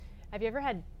Have you ever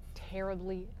had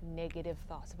terribly negative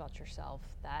thoughts about yourself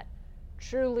that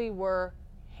truly were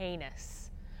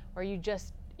heinous? Or you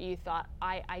thought,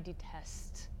 I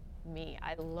detest me.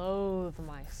 I loathe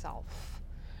myself.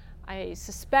 I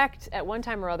suspect at one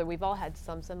time or other we've all had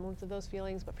some semblance of those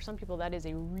feelings, but for some people that is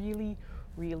a really,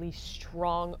 really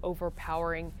strong,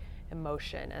 overpowering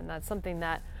emotion. And that's something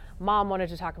that Mom wanted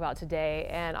to talk about today.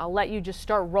 And I'll let you just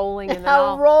start rolling, and then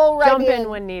I'll roll right jump in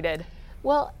when needed.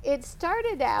 Well, it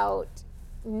started out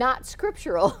not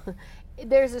scriptural.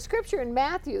 There's a scripture in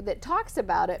Matthew that talks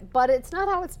about it, but it's not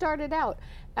how it started out.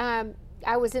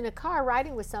 I was in a car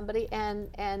riding with somebody,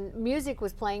 and music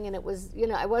was playing, and it was,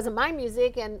 it wasn't my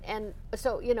music, and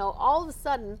so, all of a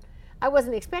sudden, I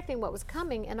wasn't expecting what was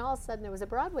coming, and all of a sudden there was a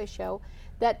Broadway show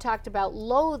that talked about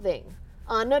loathing,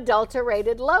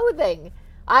 unadulterated loathing.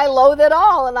 I loathe it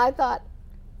all, and I thought,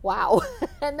 wow.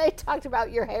 And they talked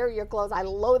about your hair, your clothes. I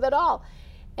loathe it all.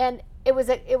 And it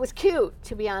was cute,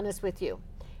 to be honest with you.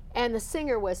 And the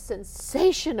singer was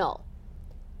sensational.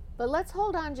 But let's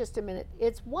hold on just a minute.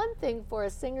 It's one thing for a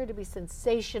singer to be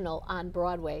sensational on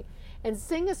Broadway and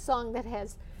sing a song that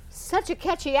has such a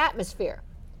catchy atmosphere.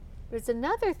 But it's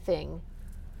another thing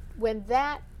when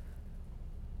that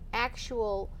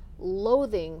actual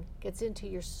loathing gets into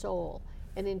your soul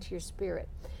and into your spirit.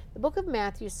 The book of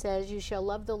Matthew says, you shall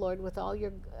love the Lord with all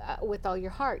your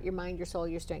heart, your mind, your soul,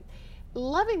 your strength.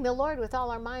 Loving the Lord with all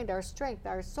our mind, our strength,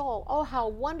 our soul. Oh, how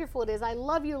wonderful it is. I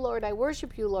love you, Lord. I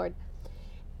worship you, Lord.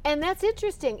 And that's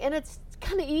interesting. And it's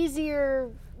kind of easier,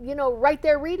 right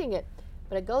there reading it.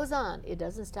 But it goes on. It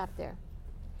doesn't stop there.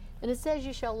 And it says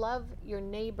you shall love your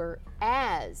neighbor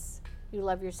as you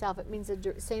love yourself. It means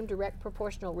the same direct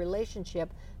proportional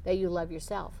relationship that you love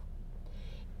yourself.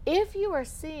 If you are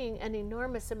seeing an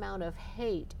enormous amount of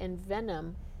hate and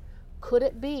venom, could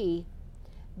it be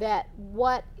that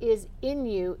what is in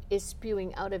you is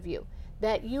spewing out of you,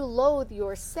 that you loathe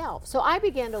yourself? So I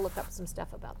began to look up some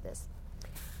stuff about this.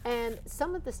 And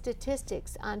some of the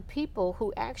statistics on people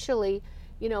who actually,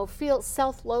 feel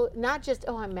self-loathe, not just,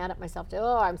 oh, I'm mad at myself,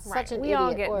 oh, I'm such an idiot. We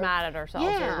all get mad at ourselves,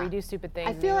 or we do stupid things.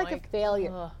 I feel like a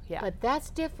failure. Ugh, yeah. But that's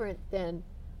different than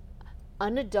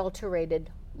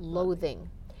unadulterated loathing.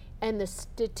 And the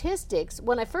statistics,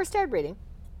 when I first started reading,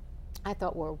 I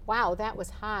thought, well, wow, that was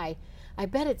high. I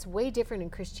bet it's way different in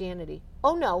Christianity.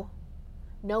 Oh, no.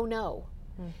 No.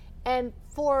 And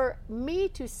for me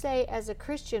to say as a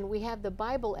Christian, we have the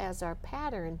Bible as our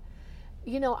pattern,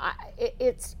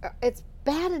 it's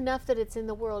bad enough that it's in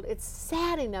the world. It's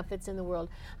sad enough it's in the world.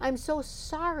 I'm so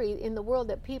sorry in the world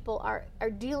that people are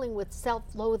dealing with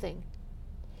self-loathing.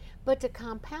 But to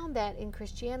compound that in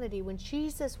Christianity, when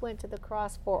Jesus went to the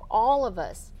cross for all of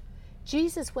us,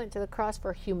 Jesus went to the cross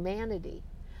for humanity.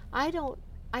 I don't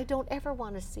ever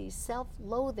want to see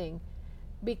self-loathing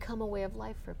become a way of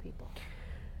life for people.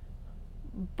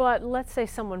 But let's say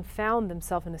someone found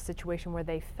themselves in a situation where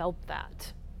they felt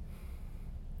that.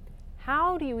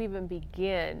 How do you even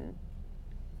begin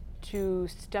to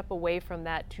step away from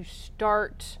that to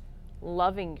start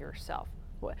loving yourself?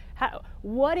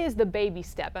 What is the baby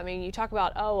step? I mean, you talk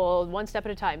about, one step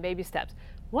at a time, baby steps.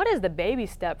 What is the baby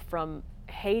step from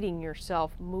hating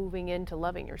yourself moving into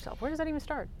loving yourself? Where does that even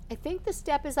start? I think the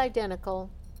step is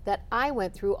identical that I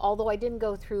went through, although I didn't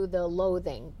go through the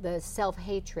loathing, the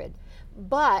self-hatred.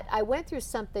 But I went through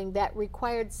something that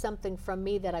required something from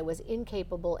me that I was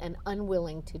incapable and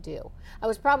unwilling to do. I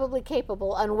was probably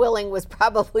capable, unwilling was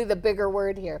probably the bigger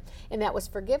word here, and that was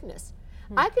forgiveness.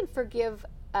 I can forgive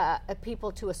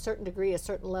people to a certain degree, a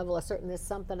certain level, there's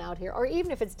something out here, or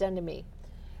even if it's done to me.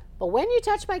 But when you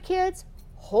touch my kids,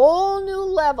 whole new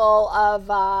level of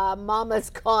mama's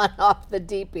gone off the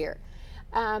deep here.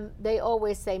 They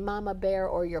always say mama bear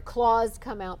or your claws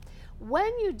come out.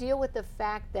 When you deal with the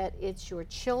fact that it's your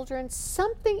children,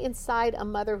 something inside a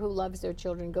mother who loves their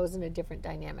children goes in a different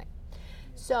dynamic.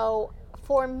 So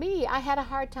for me, I had a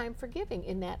hard time forgiving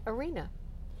in that arena.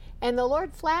 And the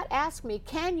Lord flat asked me,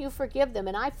 can you forgive them?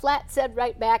 And I flat said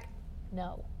right back,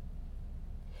 no.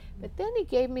 But then he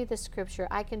gave me the scripture,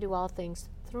 I can do all things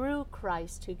through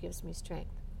Christ who gives me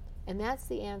strength. And that's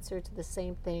the answer to the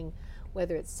same thing,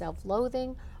 whether it's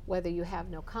self-loathing, whether you have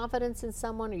no confidence in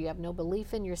someone, or you have no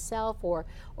belief in yourself, or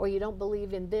you don't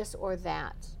believe in this or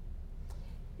that.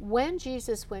 When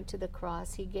Jesus went to the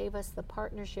cross, he gave us the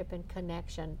partnership and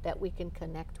connection that we can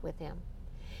connect with him.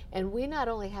 And we not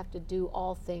only have to do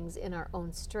all things in our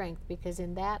own strength, because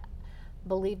in that,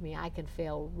 believe me, I can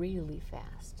fail really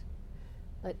fast.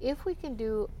 But if we can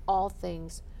do all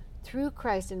things through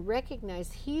Christ and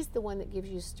recognize he's the one that gives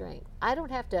you strength. I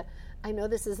don't have to, I know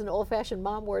this is an old-fashioned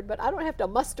mom word, but I don't have to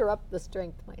muster up the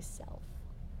strength myself.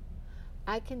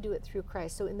 I can do it through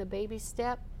Christ. So in the baby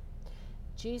step,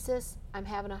 Jesus, I'm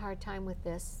having a hard time with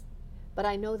this, but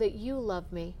I know that you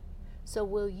love me. So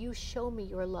will you show me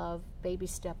your love, baby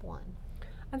step 1?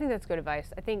 I think that's good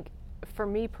advice. I think for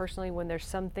me personally, when there's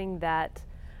something that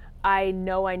I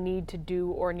know I need to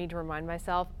do or need to remind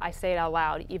myself, I say it out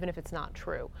loud, even if it's not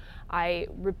true. I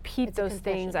repeat those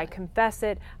things, I confess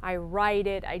it, I write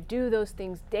it, I do those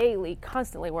things daily,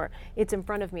 constantly, where it's in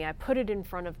front of me. I put it in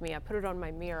front of me, I put it on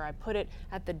my mirror, I put it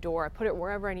at the door, I put it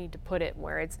wherever I need to put it,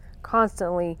 where it's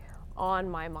constantly on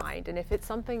my mind. And if it's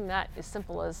something that is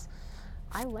simple as,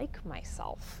 I like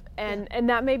myself. And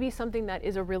that may be something that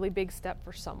is a really big step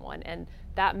for someone. And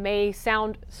that may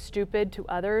sound stupid to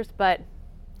others, but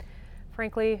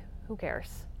frankly, who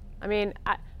cares? I mean,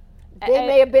 they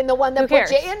may have been the one that put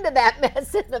you into that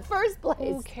mess in the first place.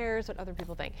 Who cares what other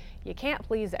people think? You can't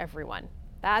please everyone.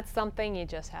 That's something you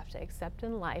just have to accept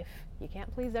in life. You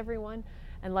can't please everyone.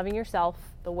 And loving yourself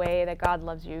the way that God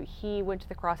loves you, He went to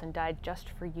the cross and died just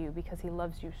for you because He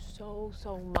loves you so,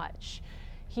 so much.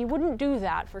 He wouldn't do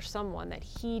that for someone that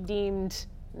He deemed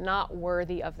not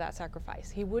worthy of that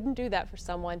sacrifice. He wouldn't do that for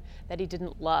someone that He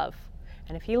didn't love.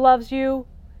 And if He loves you,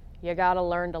 you gotta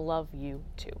learn to love you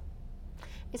too.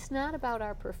 It's not about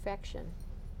our perfection.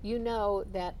 You know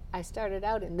that I started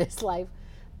out in this life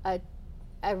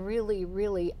a really,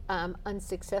 really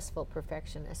unsuccessful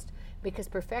perfectionist, because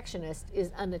perfectionist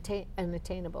is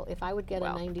unattainable. If I would get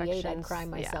a 98, I'd cry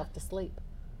myself to sleep.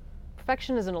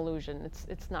 Perfection is an illusion.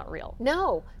 It's not real.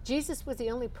 No, Jesus was the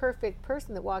only perfect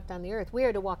person that walked on the earth. We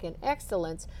are to walk in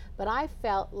excellence, but I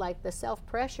felt like the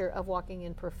self-pressure of walking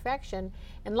in perfection,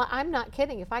 and I'm not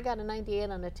kidding, if I got a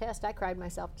 98 on a test, I cried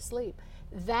myself to sleep.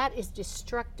 That is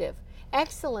destructive.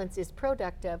 Excellence is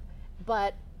productive,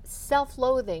 but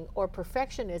self-loathing or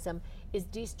perfectionism is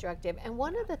destructive. And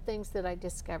one of the things that I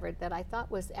discovered that I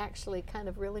thought was actually kind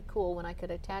of really cool when I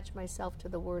could attach myself to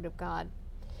the Word of God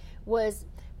was,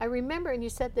 I remember, and you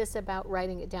said this about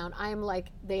writing it down, I am like,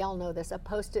 they all know this, a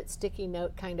post-it sticky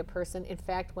note kind of person. In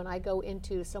fact, when I go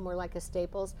into somewhere like a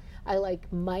Staples, I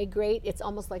like migrate. It's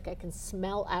almost like I can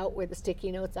smell out where the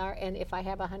sticky notes are, and if I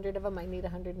have 100 of them, I need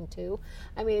 102.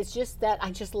 I mean, it's just that I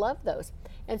just love those.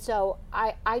 And so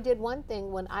I did one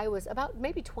thing when I was about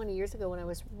maybe 20 years ago, when I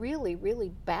was really, really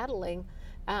battling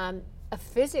a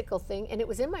physical thing, and it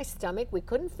was in my stomach. We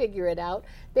couldn't figure it out.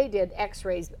 They did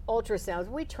x-rays, ultrasounds.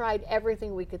 We tried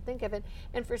everything we could think of it,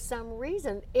 and for some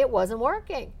reason it wasn't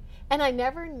working. And I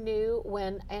never knew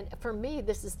when, and for me,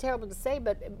 this is terrible to say,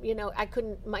 but you know, I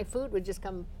couldn't, my food would just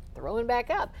come throwing back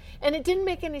up, and it didn't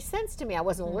make any sense to me. I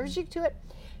wasn't allergic to it.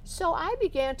 So I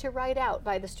began to write out,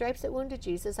 by the stripes that wounded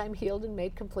Jesus, I'm healed and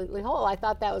made completely whole. I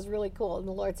thought that was really cool. And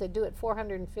the Lord said, do it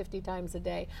 450 times a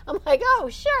day. I'm like, oh,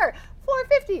 sure,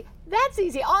 450. That's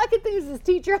easy. All I can think is this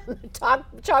teacher on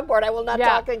the chalkboard. I will not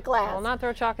talk in class. I will not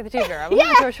throw chalk at the teacher. I will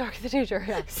not throw chalk at the teacher.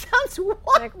 Yeah. Sounds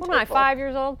wonderful. Like, what am I, 5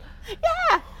 years old?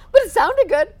 Yeah, but it sounded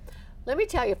good. Let me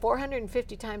tell you,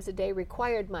 450 times a day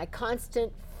required my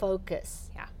constant focus.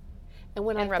 Yeah. And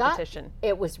when repetition.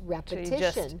 It was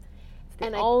repetition.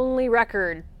 And only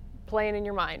record playing in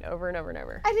your mind over and over and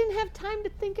over. I didn't have time to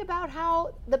think about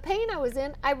how the pain I was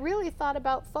in. I really thought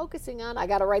about focusing on, I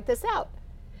got to write this out.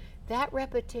 That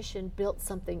repetition built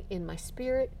something in my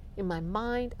spirit, in my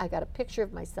mind. I got a picture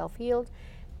of myself healed,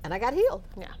 and I got healed.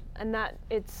 Yeah, and that,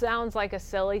 it sounds like a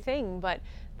silly thing, but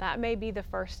that may be the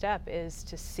first step, is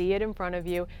to see it in front of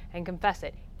you and confess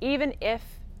it, even if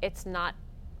it's not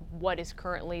what is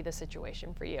currently the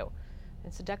situation for you.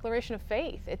 It's a declaration of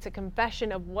faith. It's a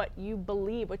confession of what you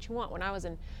believe, what you want. When I was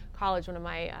in college, one of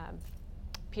my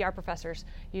PR professors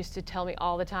used to tell me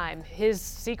all the time, his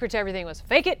secret to everything was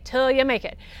fake it till you make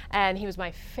it. And he was my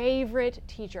favorite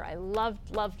teacher. I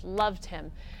loved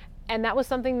him. And that was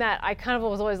something that I kind of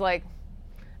was always like,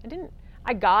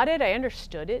 I got it, I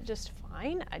understood it just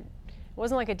fine. It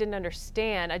wasn't like I didn't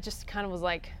understand. I just kind of was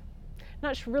like,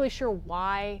 not really sure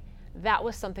why that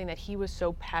was something that he was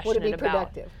so passionate about. Would it be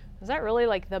productive? Is that really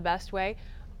like the best way?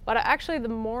 But actually, the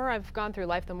more I've gone through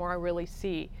life, the more I really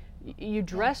see you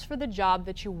dress for the job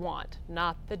that you want,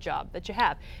 not the job that you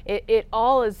have. It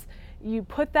all is, you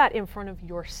put that in front of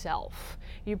yourself.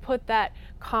 You put that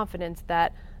confidence,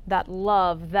 that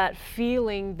love, that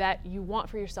feeling that you want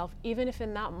for yourself, even if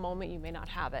in that moment you may not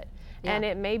have it. Yeah. And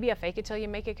it may be a fake it till you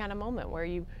make it kind of moment where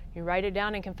you write it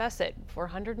down and confess it for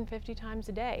 150 times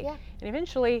a day. Yeah. And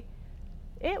eventually,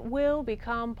 it will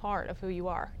become part of who you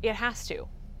are. It has to.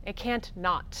 It can't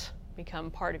not become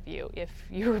part of you if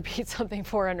you repeat something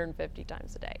 450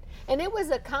 times a day. And it was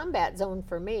a combat zone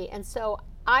for me. And so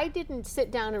I didn't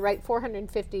sit down and write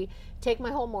 450, take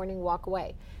my whole morning, walk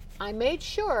away. I made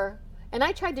sure And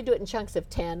I tried to do it in chunks of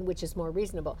 10, which is more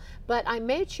reasonable. But I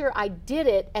made sure I did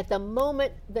it at the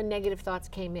moment the negative thoughts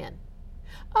came in.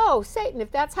 Oh, Satan,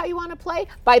 if that's how you want to play,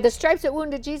 by the stripes that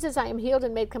wounded Jesus, I am healed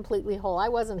and made completely whole. I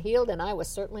wasn't healed and I was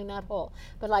certainly not whole.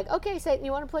 But like, okay, Satan,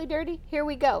 you want to play dirty? Here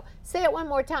we go. Say it one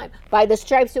more time. By the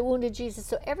stripes that wounded Jesus.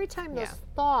 So every time those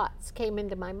thoughts came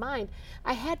into my mind,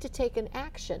 I had to take an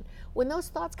action. When those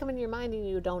thoughts come into your mind and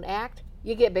you don't act,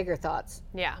 you get bigger thoughts.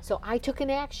 Yeah. So I took an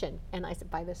action and I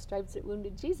said, by the stripes that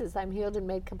wounded Jesus, I'm healed and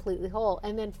made completely whole.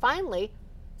 And then finally,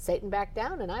 Satan backed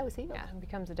down and I was healed. Yeah, it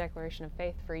becomes a declaration of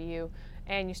faith for you.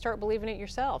 And you start believing it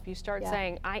yourself. You start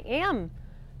saying, I am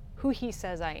who he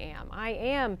says I am. I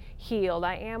am healed.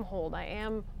 I am whole. I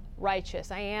am righteous.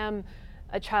 I am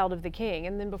a child of the King.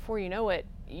 And then before you know it,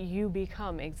 you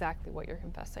become exactly what you're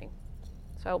confessing.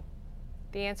 So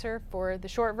the answer for the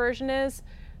short version is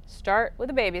start with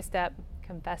a baby step,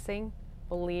 confessing,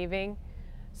 believing,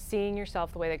 seeing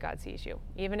yourself the way that God sees you,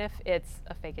 even if it's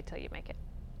a fake it till you make it.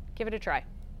 Give it a try.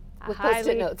 With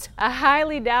Post-it notes. I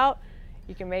highly doubt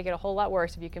you can make it a whole lot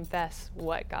worse if you confess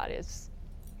what God is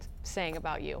saying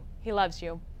about you. He loves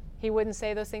you. He wouldn't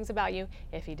say those things about you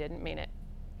if he didn't mean it.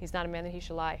 He's not a man that he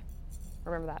should lie.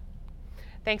 Remember that.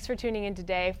 Thanks for tuning in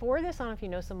today. Forward this on if you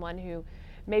know someone who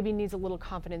maybe needs a little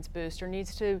confidence boost or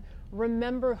needs to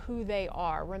remember who they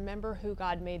are. Remember who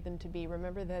God made them to be.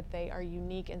 Remember that they are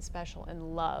unique and special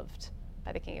and loved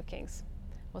by the King of Kings.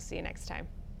 We'll see you next time.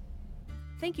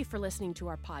 Thank you for listening to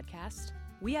our podcast.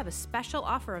 We have a special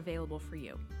offer available for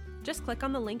you. Just click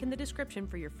on the link in the description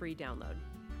for your free download.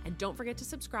 And don't forget to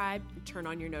subscribe and turn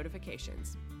on your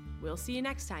notifications. We'll see you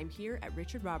next time here at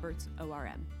Richard Roberts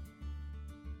ORM.